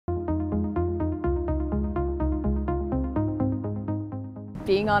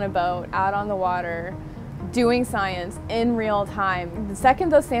being on a boat, out on the water, doing science in real time. The second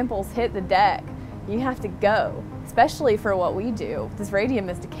those samples hit the deck, you have to go, especially for what we do. This radium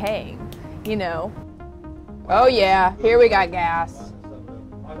is decaying, you know. Oh yeah, here we got gas.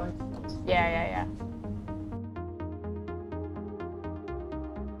 Yeah.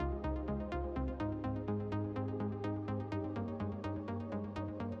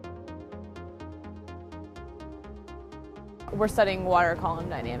 We're studying water column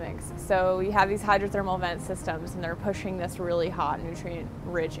dynamics. So you have these hydrothermal vent systems and they're pushing this really hot,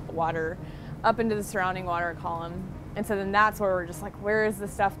 nutrient-rich water up into the surrounding water column. And so then that's where we're just like, where is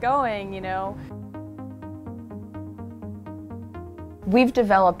this stuff going, you know? We've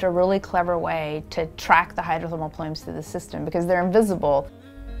developed a really clever way to track the hydrothermal plumes through the system because they're invisible.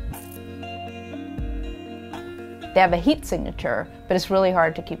 They have a heat signature, but it's really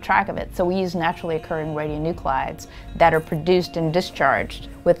hard to keep track of it. So we use naturally occurring radionuclides that are produced and discharged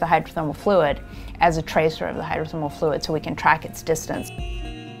with the hydrothermal fluid as a tracer of the hydrothermal fluid so we can track its distance.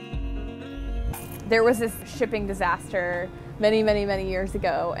 There was this shipping disaster many years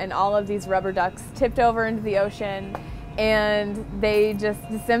ago, and all of these rubber ducks tipped over into the ocean, and they just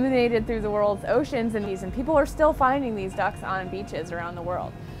disseminated through the world's oceans, and people are still finding these ducks on beaches around the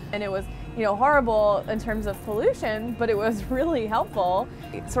world. And it was, you know, horrible in terms of pollution, but it was really helpful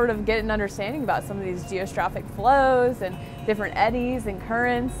to sort of get an understanding about some of these geostrophic flows and different eddies and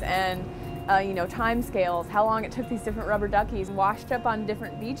currents and you know, time scales, how long it took these different rubber duckies washed up on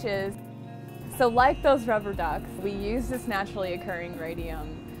different beaches. So like those rubber ducks, we use this naturally occurring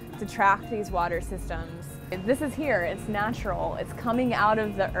radium to track these water systems. This is here, it's natural, it's coming out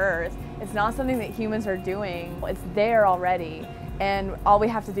of the earth. It's not something that humans are doing, it's there already. And all we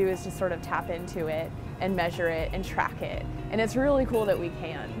have to do is just sort of tap into it and measure it and track it. And it's really cool that we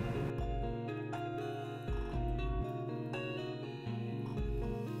can.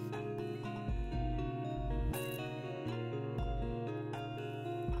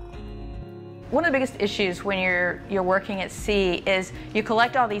 One of the biggest issues when you're working at sea is you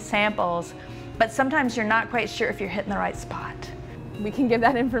collect all these samples, but sometimes you're not quite sure if you're hitting the right spot. We can give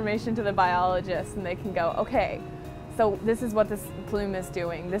that information to the biologists and they can go, okay, so this is what this plume is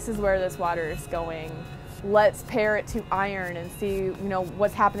doing. This is where this water is going. Let's pair it to iron and see, you know,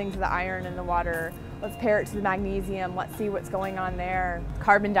 what's happening to the iron in the water. Let's pair it to the magnesium. Let's see what's going on there.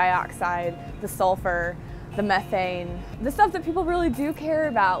 Carbon dioxide, the sulfur, the methane, the stuff that people really do care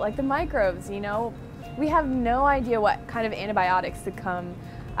about, like the microbes, you know. We have no idea what kind of antibiotics could come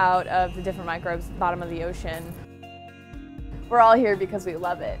out of the different microbes at the bottom of the ocean. We're all here because we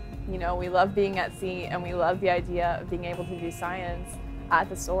love it. You know, we love being at sea and we love the idea of being able to do science at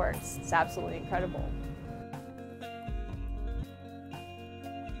the source. It's absolutely incredible.